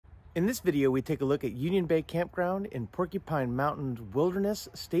In this video, we take a look at Union Bay Campground in Porcupine Mountain Wilderness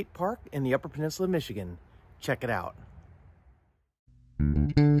State Park in the Upper Peninsula of Michigan. Check it out.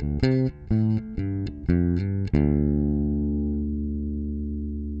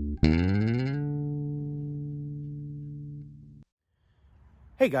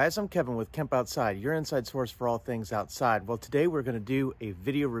 Hey guys, I'm Kevin with Kemp Outside, your inside source for all things outside. Well, today we're going to do a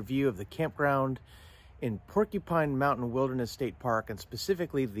video review of the campground in Porcupine Mountain Wilderness State Park, and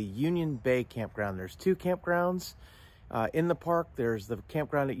specifically the Union Bay Campground. There's two campgrounds in the park. There's the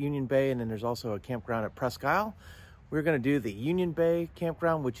campground at Union Bay, and then there's also a campground at Presque Isle. We're going to do the Union Bay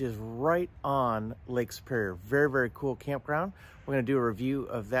Campground, which is right on Lake Superior. Very, very cool campground. We're going to do a review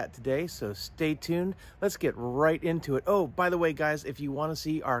of that today, so stay tuned. Let's get right into it. Oh, by the way, guys, if you want to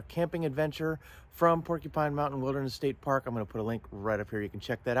see our camping adventure from Porcupine Mountain Wilderness State Park, I'm going to put a link right up here. You can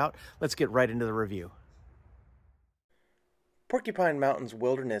check that out. Let's get right into the review. Porcupine Mountains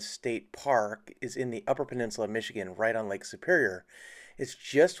Wilderness State Park is in the Upper Peninsula of Michigan, right on Lake Superior. It's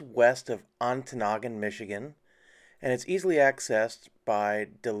just west of Ontonagon, Michigan, and it's easily accessed by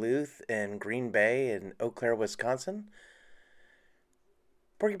Duluth and Green Bay and Eau Claire, Wisconsin.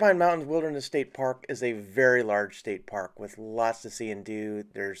 Porcupine Mountains Wilderness State Park is a very large state park with lots to see and do.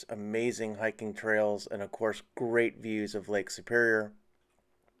 There's amazing hiking trails and, of course, great views of Lake Superior.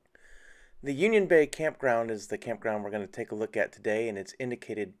 The Union Bay Campground is the campground we're going to take a look at today, and it's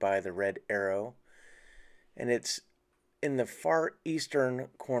indicated by the red arrow. And it's in the far eastern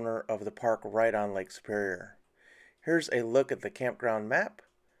corner of the park, right on Lake Superior. Here's a look at the campground map.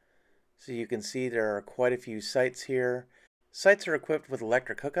 So you can see there are quite a few sites here. Sites are equipped with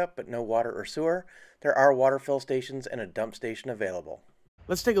electric hookup, but no water or sewer. There are water fill stations and a dump station available.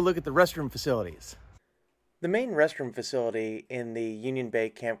 Let's take a look at the restroom facilities. The main restroom facility in the Union Bay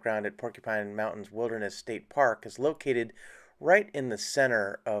Campground at Porcupine Mountains Wilderness State Park is located right in the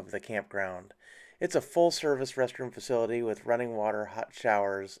center of the campground. It's a full-service restroom facility with running water, hot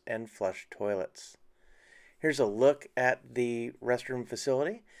showers, and flush toilets. Here's a look at the restroom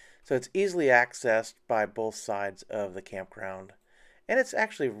facility. So it's easily accessed by both sides of the campground. And it's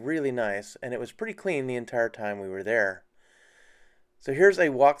actually really nice, and it was pretty clean the entire time we were there. So here's a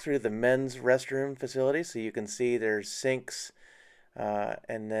walk through the men's restroom facility. So you can see there's sinks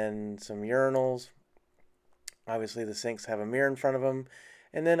and then some urinals. Obviously the sinks have a mirror in front of them.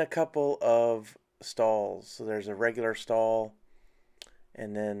 And then a couple of stalls. So there's a regular stall,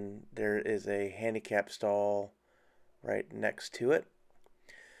 and then there is a handicap stall right next to it.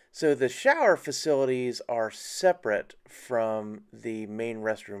 So the shower facilities are separate from the main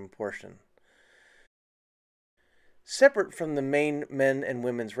restroom portion. Separate from the main men and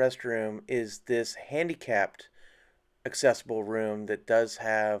women's restroom is this handicapped accessible room that does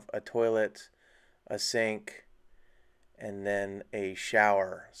have a toilet, a sink, and then a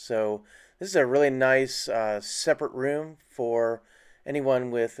shower. So this is a really nice separate room for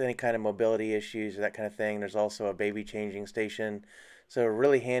anyone with any kind of mobility issues or that kind of thing. There's also a baby changing station. So a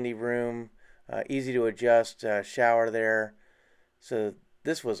really handy room, easy to adjust, shower there. So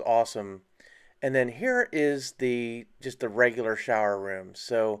this was awesome. And then here is just the regular shower room.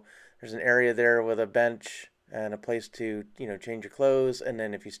 So there's an area there with a bench and a place to, change your clothes. And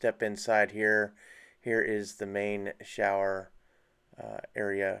then if you step inside here, here is the main shower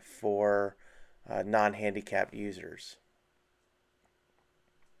area for non-handicapped users.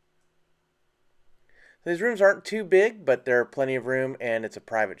 These rooms aren't too big, but there are plenty of room, and it's a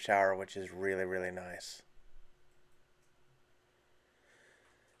private shower, which is really, really nice.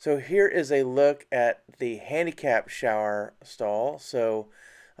 So here is a look at the handicap shower stall. So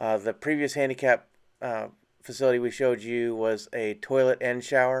the previous handicap facility we showed you was a toilet and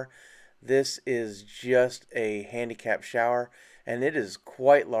shower. This is just a handicap shower, and it is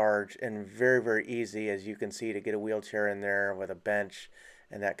quite large and very, very easy, as you can see, to get a wheelchair in there with a bench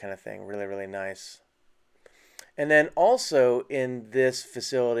and that kind of thing. Really, really nice. And then also in this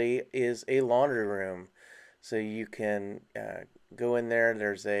facility is a laundry room. So you can go in there.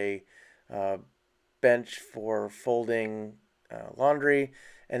 There's a bench for folding laundry,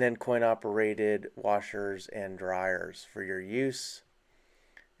 and then coin-operated washers and dryers for your use.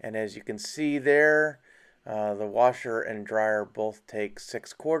 And as you can see there, the washer and dryer both take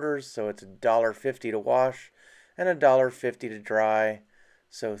 6 quarters, so it's $1.50 to wash and $1.50 to dry,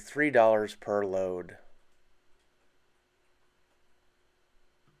 so $3 per load.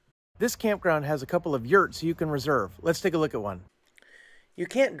 This campground has a couple of yurts you can reserve. Let's take a look at one. You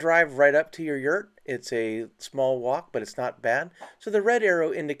can't drive right up to your yurt. It's a small walk, but it's not bad. So the red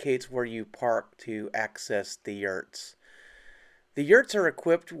arrow indicates where you park to access the yurts. The yurts are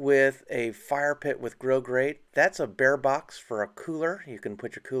equipped with a fire pit with grill grate. That's a bear box for a cooler. You can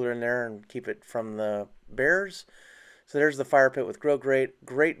put your cooler in there and keep it from the bears. So there's the fire pit with grill grate.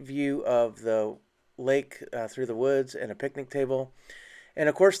 Great view of the lake through the woods and a picnic table. And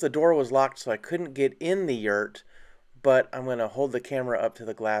of course the door was locked, so I couldn't get in the yurt, but I'm going to hold the camera up to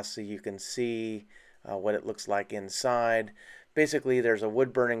the glass so you can see what it looks like inside. Basically, there's a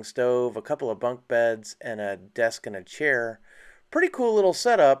wood-burning stove, a couple of bunk beds, and a desk and a chair. Pretty cool little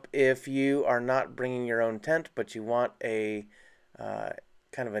setup if you are not bringing your own tent, but you want a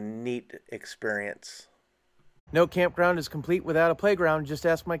kind of a neat experience. No campground is complete without a playground. Just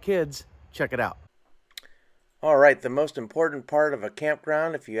ask my kids. Check it out. All right, the most important part of a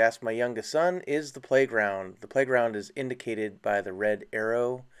campground, if you ask my youngest son, is the playground. The playground is indicated by the red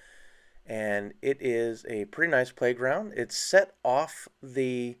arrow, and it is a pretty nice playground. It's set off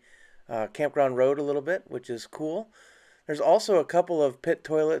the campground road a little bit, which is cool. There's also a couple of pit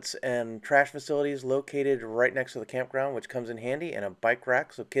toilets and trash facilities located right next to the campground, which comes in handy, and a bike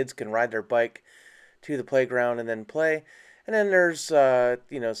rack so kids can ride their bike to the playground and then play. And then there's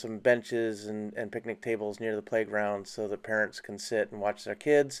some benches and picnic tables near the playground so that parents can sit and watch their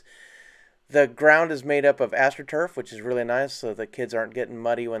kids. The ground is made up of AstroTurf, which is really nice so the kids aren't getting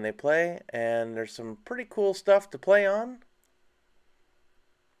muddy when they play. And there's some pretty cool stuff to play on.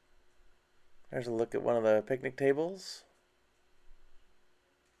 There's a look at one of the picnic tables.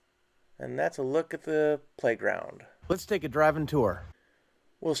 And that's a look at the playground. Let's take a driving tour.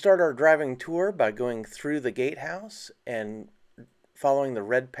 We'll start our driving tour by going through the gatehouse and following the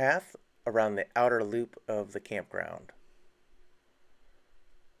red path around the outer loop of the campground.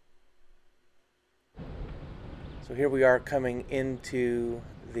 So here we are coming into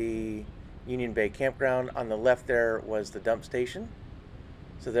the Union Bay Campground. On the left there was the dump station.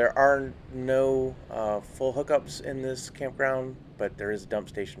 So there are no full hookups in this campground, but there is a dump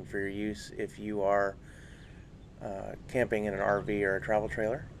station for your use if you are camping in an RV or a travel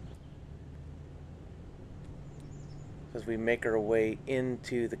trailer. As we make our way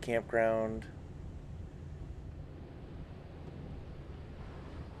into the campground,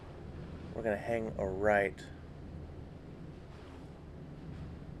 we're going to hang a right.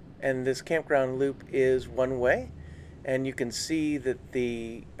 And this campground loop is one way. And you can see that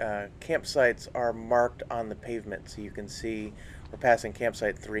the campsites are marked on the pavement. So you can see we're passing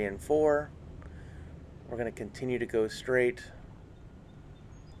campsite 3 and 4. We're going to continue to go straight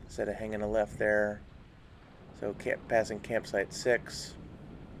instead of hanging a left there. So passing campsite 6.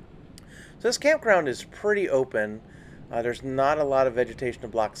 So this campground is pretty open. There's not a lot of vegetation to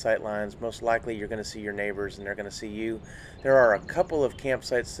block sight lines. Most likely you're going to see your neighbors and they're going to see you. There are a couple of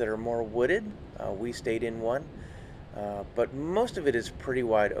campsites that are more wooded. We stayed in one. But most of it is pretty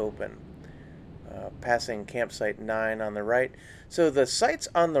wide open. Passing campsite 9 on the right. So the sites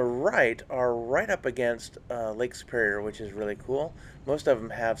on the right are right up against Lake Superior, which is really cool. Most of them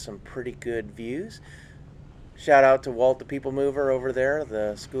have some pretty good views. Shout out to Walt the People Mover over there,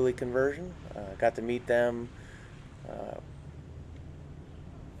 the schoolie conversion. Got to meet them.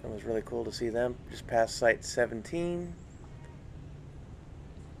 It was really cool to see them. Just past site 17.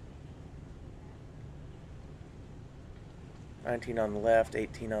 On the left,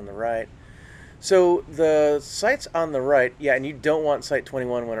 18 on the right. So the sites on the right, yeah, and you don't want site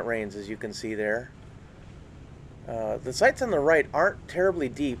 21 when it rains, as you can see there. The sites on the right aren't terribly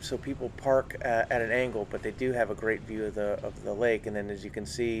deep, so people park at an angle, but they do have a great view of the lake. And then, as you can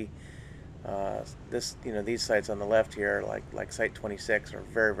see, these sites on the left here, like site 26, are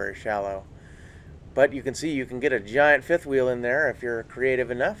very, very shallow. But you can see you can get a giant fifth wheel in there if you're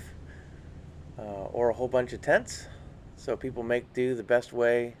creative enough, or a whole bunch of tents. So people make do the best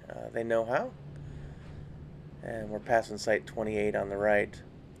way they know how. And we're passing site 28 on the right.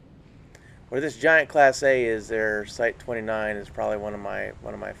 Where this giant Class A is there, site 29 is probably one of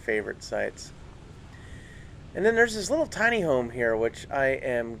my favorite sites. And then there's this little tiny home here, which I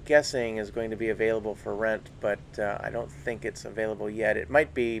am guessing is going to be available for rent, but I don't think it's available yet. It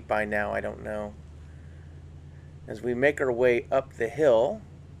might be by now, I don't know. As we make our way up the hill,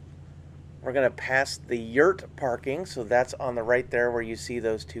 we're going to pass the yurt parking, so that's on the right there where you see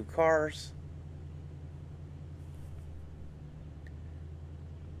those two cars.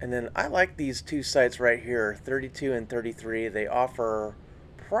 And then I like these two sites right here, 32 and 33. They offer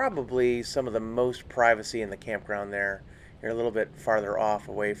probably some of the most privacy in the campground there. You're a little bit farther off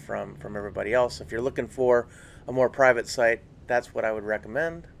away from everybody else. If you're looking for a more private site, that's what I would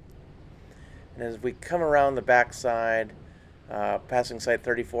recommend. And as we come around the back side, passing site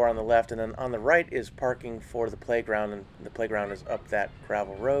 34 on the left, and then on the right is parking for the playground, and the playground is up that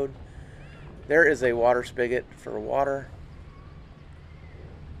gravel road. There is a water spigot for water.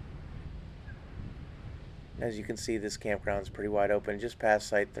 As you can see, this campground is pretty wide open. Just past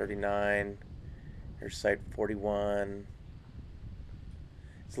Site 39. There's Site 41.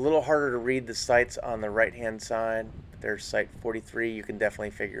 It's a little harder to read the sites on the right-hand side. But there's Site 43. You can definitely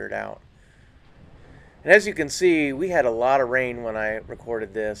figure it out. And as you can see, we had a lot of rain when I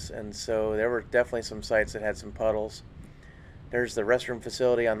recorded this, and so there were definitely some sites that had some puddles. There's the restroom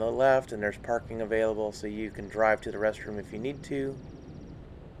facility on the left, and there's parking available, so you can drive to the restroom if you need to.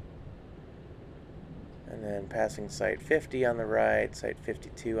 And then passing Site 50 on the right, Site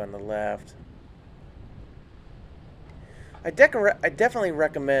 52 on the left. I definitely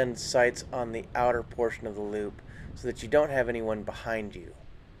recommend sites on the outer portion of the loop so that you don't have anyone behind you.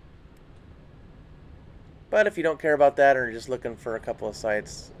 But if you don't care about that or you're just looking for a couple of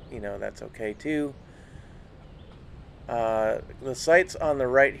sites, that's okay too. The sites on the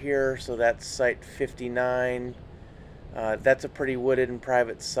right here, so that's Site 59. That's a pretty wooded and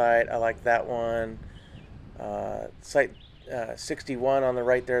private site. I like that one. Site 61 on the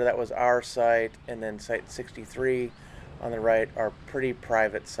right there, that was our site. And then Site 63 on the right are pretty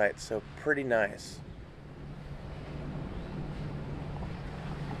private sites, so pretty nice.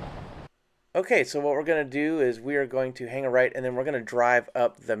 Okay, so what we're going to do is we are going to hang a right, and then we're going to drive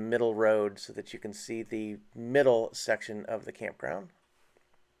up the middle road so that you can see the middle section of the campground.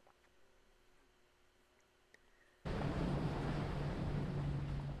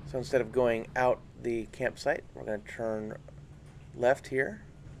 So instead of going out the campsite, we're going to turn left here.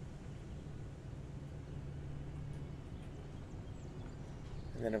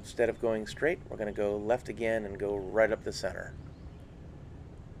 And then instead of going straight, we're going to go left again and go right up the center.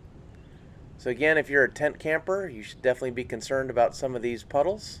 So again, if you're a tent camper, you should definitely be concerned about some of these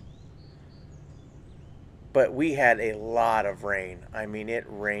puddles. But we had a lot of rain. I mean, it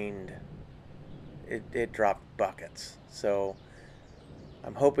rained. It dropped buckets. So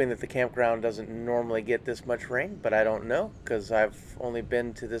I'm hoping that the campground doesn't normally get this much rain, but I don't know because I've only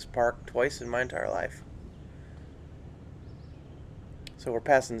been to this park twice in my entire life. So we're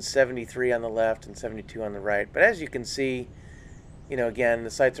passing 73 on the left and 72 on the right. But as you can see, again, the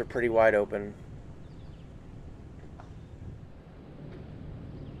sites are pretty wide open.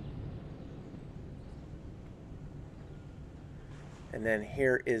 And then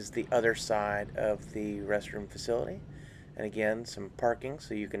here is the other side of the restroom facility. And again, some parking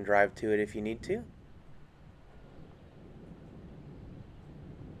so you can drive to it if you need to.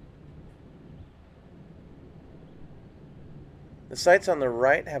 The sites on the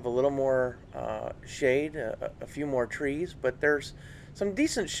right have a little more shade, a few more trees, but there's some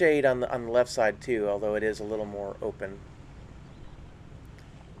decent shade on the left side too, although it is a little more open.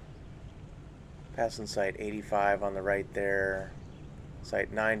 Passing Site 85 on the right there,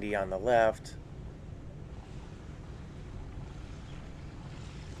 Site 90 on the left.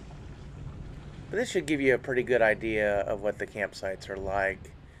 But this should give you a pretty good idea of what the campsites are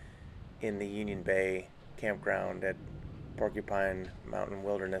like in the Union Bay Campground at Porcupine Mountain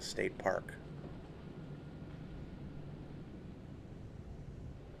Wilderness State Park.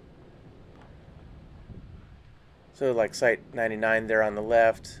 So like Site 99 there on the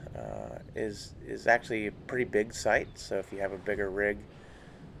left is actually a pretty big site, so if you have a bigger rig,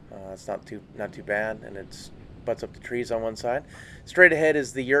 it's not too bad, and it butts up the trees on one side. Straight ahead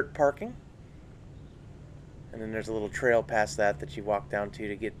is the yurt parking, and then there's a little trail past that you walk down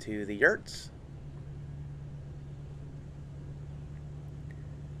to get to the yurts.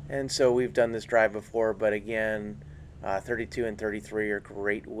 And so we've done this drive before, but again, 32 and 33 are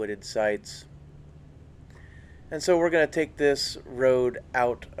great wooded sites. And so we're going to take this road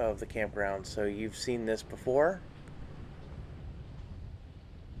out of the campground. So you've seen this before.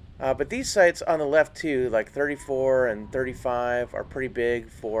 But these sites on the left too, like 34 and 35, are pretty big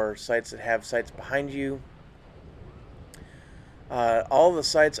for sites that have sites behind you. All the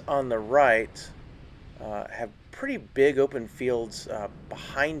sites on the right have pretty big open fields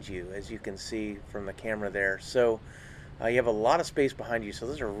behind you, as you can see from the camera there. So you have a lot of space behind you, so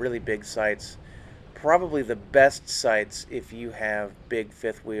those are really big sites. Probably the best sites if you have big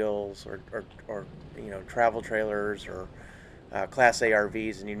fifth wheels or travel trailers or Class A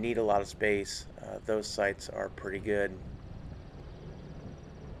RVs and you need a lot of space. Those sites are pretty good.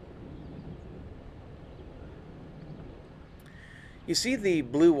 You see the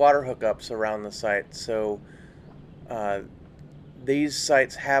blue water hookups around the site, so these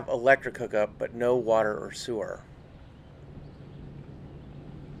sites have electric hookup but no water or sewer.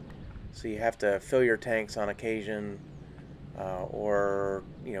 So you have to fill your tanks on occasion or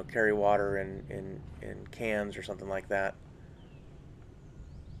carry water in cans or something like that.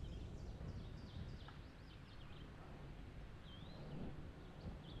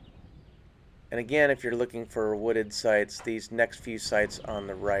 And again, if you're looking for wooded sites, these next few sites on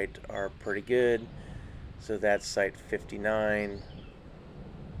the right are pretty good. So that's site 59.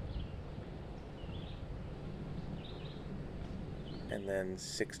 And then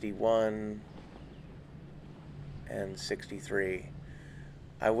 61 and 63.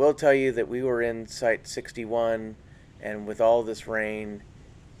 I will tell you that we were in site 61, and with all this rain,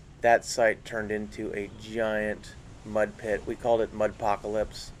 that site turned into a giant mud pit. We called it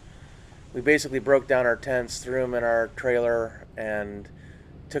Mudpocalypse. We basically broke down our tents, threw them in our trailer, and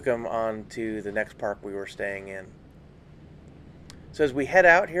took them on to the next park we were staying in. So as we head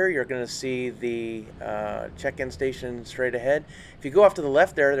out here, you're going to see the check-in station straight ahead. If you go off to the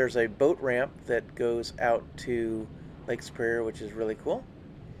left there, there's a boat ramp that goes out to Lake Superior, which is really cool.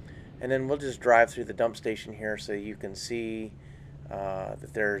 And then we'll just drive through the dump station here so you can see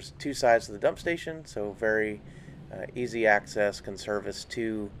that there's two sides to the dump station, so very easy access, can service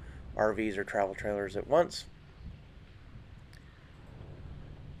 2 RVs or travel trailers at once.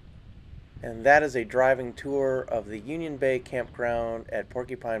 And that is a driving tour of the Union Bay Campground at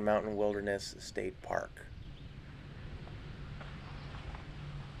Porcupine Mountain Wilderness State Park.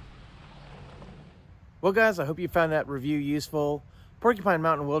 Well guys, I hope you found that review useful. Porcupine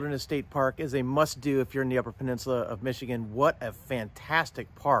Mountain Wilderness State Park is a must-do if you're in the Upper Peninsula of Michigan. What a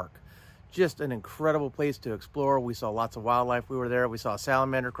fantastic park. Just an incredible place to explore. We saw lots of wildlife. We were there. We saw a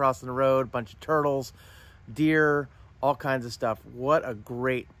salamander crossing the road, a bunch of turtles, deer, all kinds of stuff. What a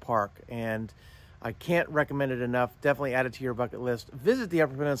great park, and I can't recommend it enough. Definitely add it to your bucket list. Visit the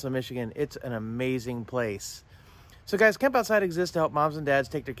Upper Peninsula of Michigan. It's an amazing place. So guys, Camp Outside exists to help moms and dads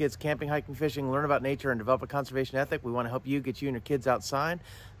take their kids camping, hiking, fishing, learn about nature, and develop a conservation ethic. We want to help you, get you and your kids outside.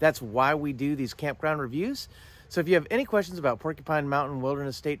 That's why we do these campground reviews. So if you have any questions about Porcupine Mountain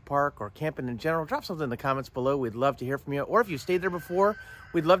Wilderness State Park or camping in general, drop something in the comments below. We'd love to hear from you. Or if you stayed there before,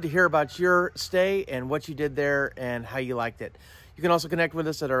 we'd love to hear about your stay and what you did there and how you liked it. You can also connect with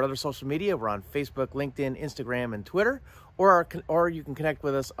us at our other social media. We're on Facebook, LinkedIn, Instagram, and Twitter. Or you can connect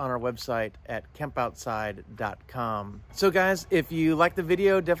with us on our website at campoutside.com. So guys, if you like the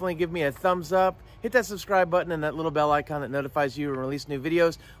video, definitely give me a thumbs up. Hit that subscribe button and that little bell icon that notifies you when we release new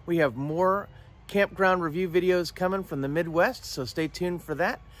videos. We have more campground review videos coming from the Midwest, so stay tuned for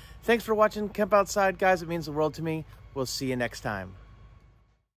that. Thanks for watching Camp Outside, guys. It means the world to me. We'll see you next time.